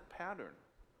be in that pattern.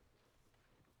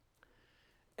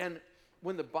 And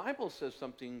when the Bible says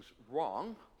something's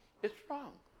wrong, it's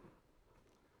wrong.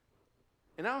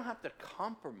 And I don't have to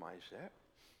compromise that.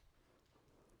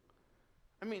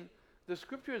 I mean, the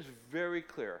scripture is very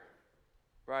clear,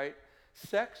 right?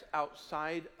 Sex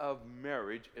outside of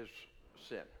marriage is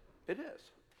sin. It is.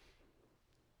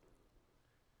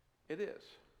 It is.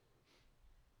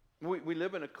 We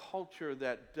live in a culture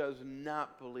that does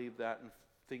not believe that and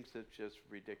thinks it's just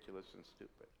ridiculous and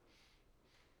stupid.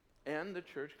 And the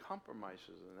church compromises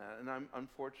in that. And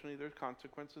unfortunately, there's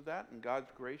consequences of that. And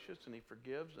God's gracious and He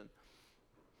forgives.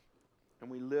 And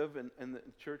we live, and the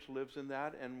church lives in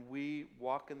that. And we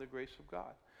walk in the grace of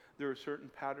God. There are certain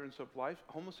patterns of life.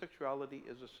 Homosexuality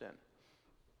is a sin.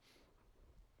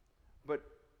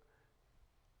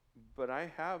 But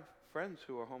I have friends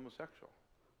who are homosexual.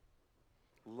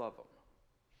 Love them.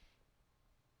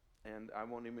 And I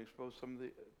won't even expose some of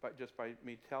the, but just by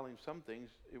me telling some things,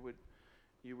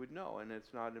 you would know, and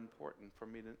it's not important for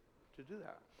me to do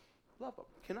that. Love them.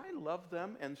 Can I love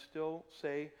them and still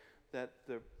say that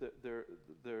their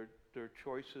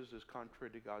choices is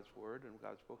contrary to God's word and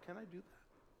God's will? Can I do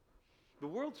that? The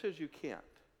world says you can't.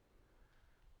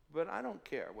 But I don't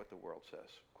care what the world says,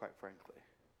 quite frankly.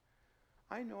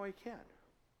 I know I can.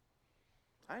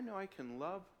 I know I can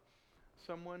love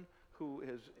someone who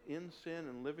is in sin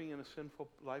and living in a sinful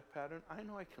life pattern. I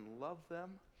know I can love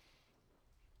them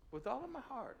with all of my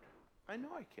heart. I know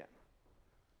I can.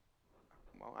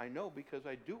 Well, I know because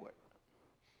I do it.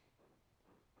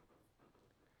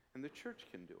 and the church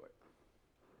can do it.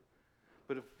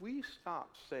 But if we stop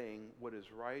saying what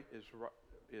is right is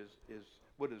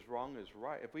what is wrong is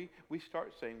right, if we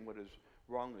start saying what is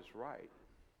wrong is right,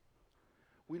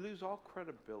 we lose all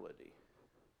credibility.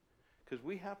 Because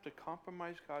we have to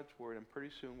compromise God's word, and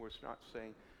pretty soon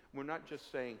we're not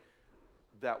just saying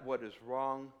that what is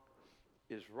wrong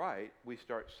is right. We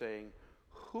start saying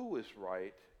who is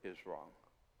right is wrong.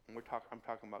 And I'm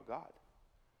talking about God.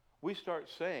 We start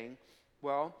saying,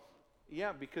 well,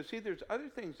 yeah, because see, there's other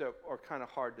things that are kind of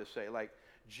hard to say, like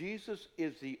Jesus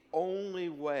is the only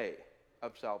way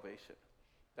of salvation.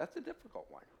 That's a difficult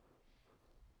one.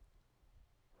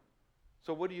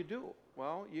 So what do?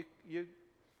 Well, you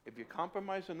if you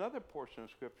compromise another portion of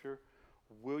Scripture,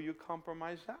 will you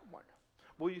compromise that one?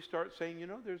 Will you start saying,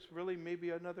 there's really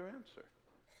maybe another answer?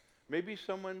 Maybe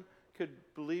someone could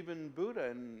believe in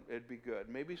Buddha and it'd be good.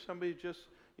 Maybe somebody just,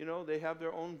 they have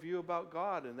their own view about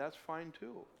God and that's fine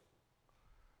too.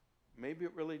 Maybe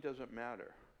it really doesn't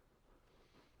matter.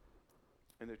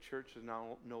 And the church is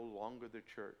now no longer the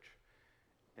church.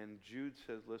 And Jude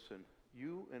says, listen,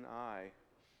 you and I,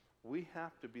 we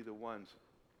have to be the ones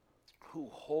who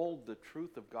hold the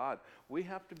truth of God. We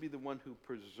have to be the one who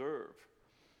preserve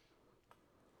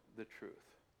the truth,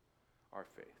 our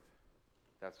faith.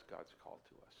 That's God's call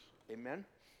to us. Amen?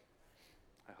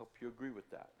 I hope you agree with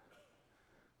that.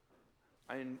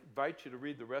 I invite you to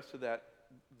read the rest of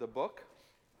the book.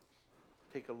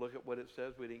 Take a look at what it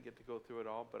says. We didn't get to go through it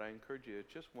all, but I encourage you.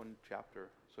 It's just one chapter,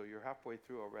 so you're halfway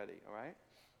through already, all right?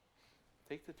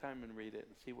 Take the time and read it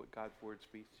and see what God's word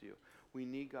speaks to you. We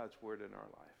need God's word in our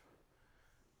life.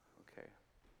 Okay?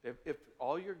 If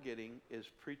all you're getting is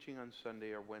preaching on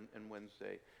Sunday or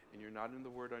Wednesday, and you're not in the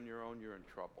word on your own, you're in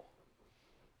trouble.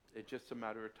 It's just a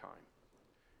matter of time.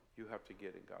 You have to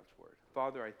get in God's word.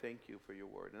 Father, I thank you for your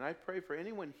word. And I pray for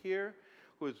anyone here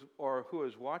who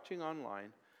is watching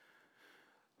online,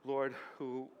 Lord,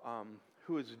 who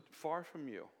is far from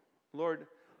you. Lord,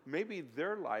 maybe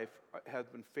their life has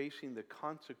been facing the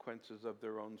consequences of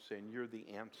their own sin. You're the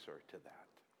answer to that.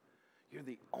 You're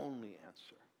the only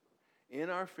answer. In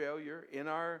our failure, in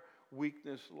our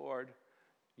weakness, Lord,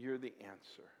 you're the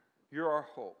answer. You're our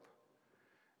hope.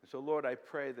 And so, Lord, I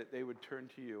pray that they would turn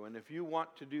to you. And if you want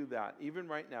to do that, even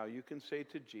right now, you can say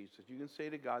to Jesus, you can say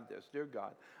to God this, dear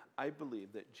God, I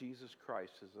believe that Jesus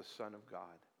Christ is the Son of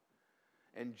God.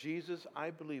 And Jesus,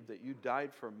 I believe that you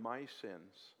died for my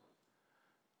sins.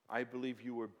 I believe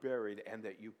you were buried and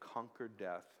that you conquered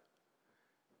death.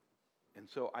 And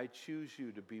so I choose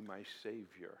you to be my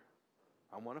Savior.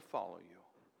 I want to follow you.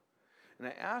 And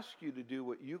I ask you to do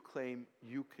what you claim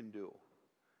you can do.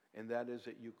 And that is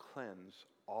that you cleanse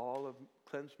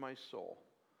my soul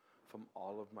from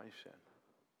all of my sin.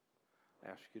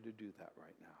 I ask you to do that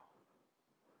right now.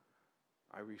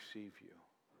 I receive you.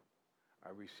 I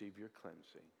receive your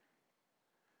cleansing.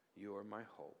 You are my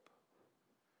hope.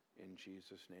 In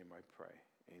Jesus' name I pray.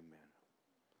 Amen.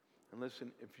 And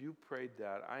listen, if you prayed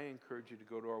that, I encourage you to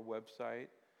go to our website,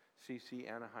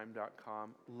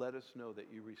 ccanaheim.com. Let us know that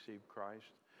you received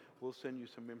Christ. We'll send you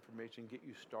some information, get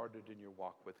you started in your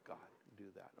walk with God. Do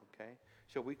that, okay?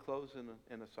 Shall we close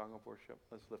in a song of worship?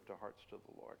 Let's lift our hearts to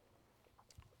the Lord.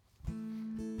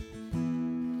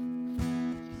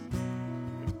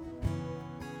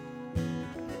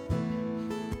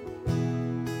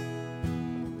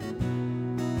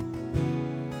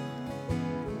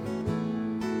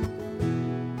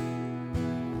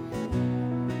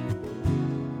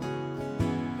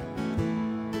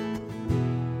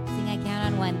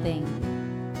 One thing.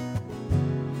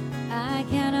 I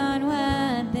count on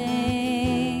one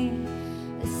thing.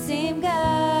 The same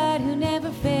God who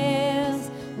never fails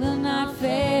will not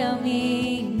fail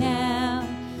me now.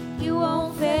 You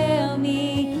won't fail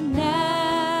me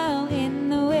now in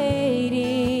the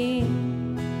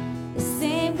waiting. The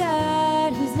same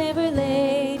God who's never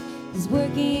late is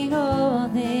working all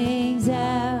things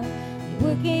out.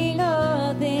 Working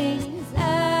all things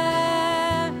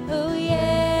out. Oh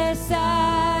yes,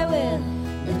 I will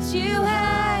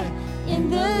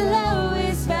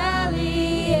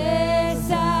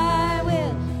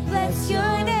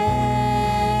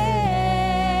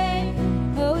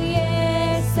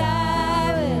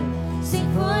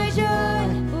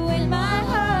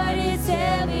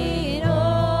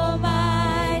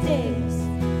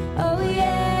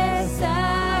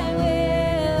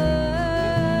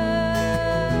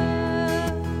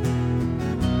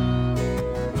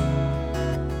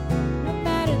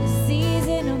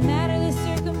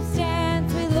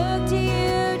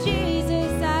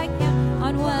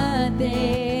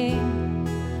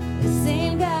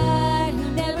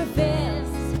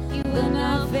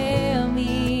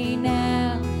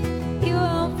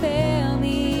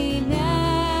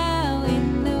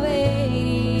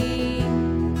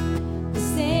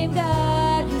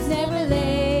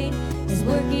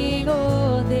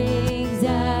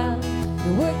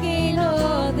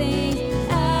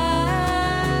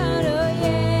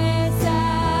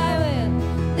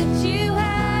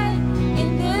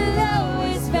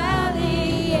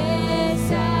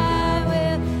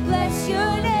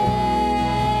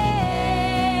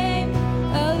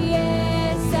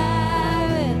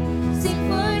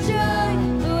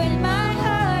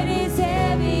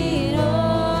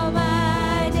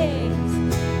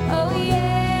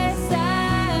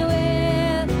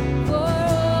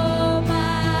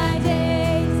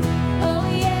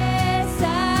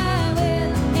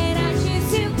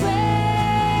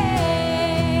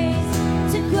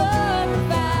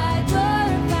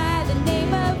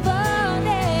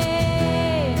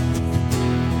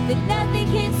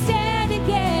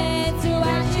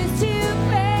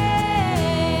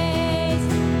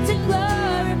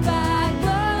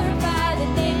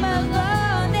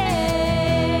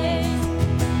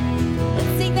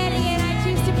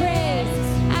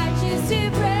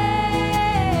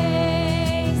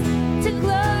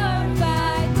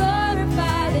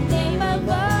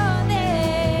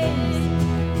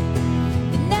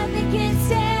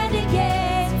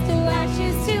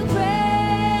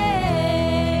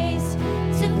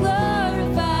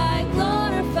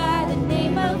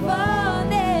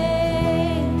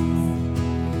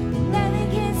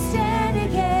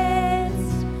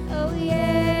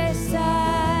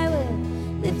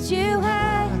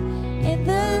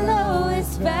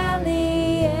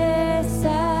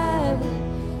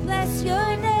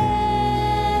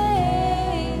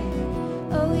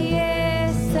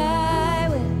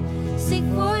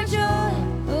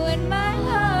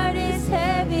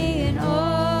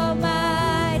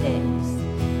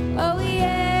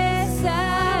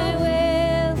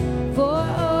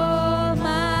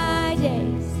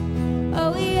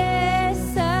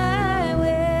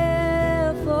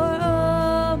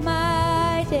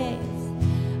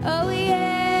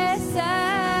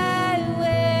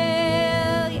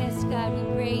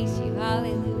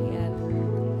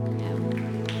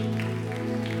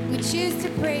choose to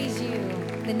praise you,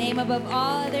 the name above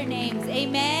all other names.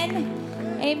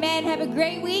 Amen. Amen. Have a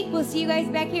great week. We'll see you guys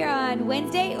back here on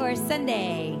Wednesday or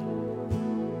Sunday.